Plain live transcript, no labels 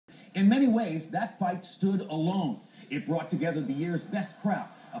In many ways, that fight stood alone. It brought together the year's best crowd,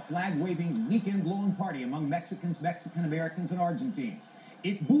 a flag-waving, weekend-long party among Mexicans, Mexican-Americans, and Argentines.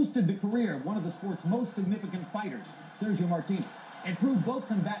 It boosted the career of one of the sport's most significant fighters, Sergio Martinez, and proved both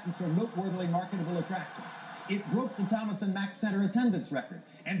combatants are noteworthily marketable attractions. It broke the Thomas and Mack Center attendance record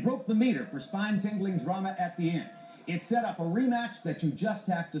and broke the meter for spine-tingling drama at the end. It set up a rematch that you just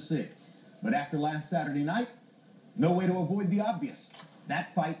have to see. But after last Saturday night, no way to avoid the obvious.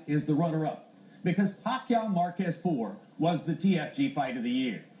 That fight is the runner-up. Because Pacquiao-Marquez 4 was the TFG fight of the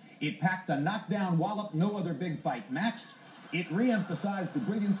year. It packed a knockdown wallop no other big fight matched. It re-emphasized the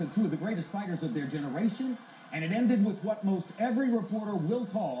brilliance of two of the greatest fighters of their generation. And it ended with what most every reporter will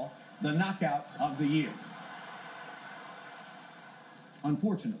call the knockout of the year.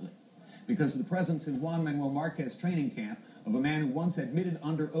 Unfortunately, because of the presence in Juan Manuel Marquez training camp of a man who once admitted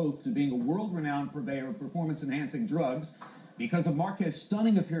under oath to being a world-renowned purveyor of performance-enhancing drugs, because of Marquez's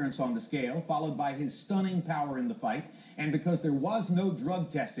stunning appearance on the scale, followed by his stunning power in the fight, and because there was no drug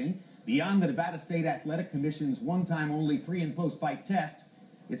testing beyond the Nevada State Athletic Commission's one-time-only pre- and post-fight test,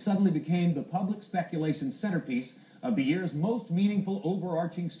 it suddenly became the public speculation centerpiece of the year's most meaningful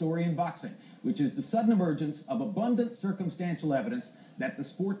overarching story in boxing, which is the sudden emergence of abundant circumstantial evidence that the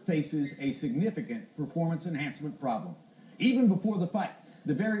sport faces a significant performance enhancement problem. Even before the fight,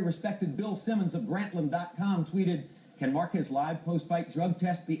 the very respected Bill Simmons of Grantland.com tweeted, "Can Marquez live post-fight drug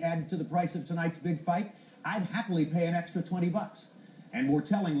test be added to the price of tonight's big fight? I'd happily pay an extra $20. And more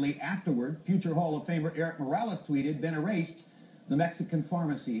tellingly, afterward, future Hall of Famer Eric Morales tweeted, then erased, "The Mexican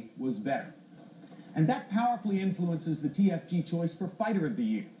pharmacy was better." And that powerfully influences the TFG choice for Fighter of the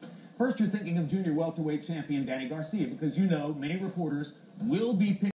Year. First, you're thinking of junior welterweight champion Danny Garcia, because you know many reporters will be picking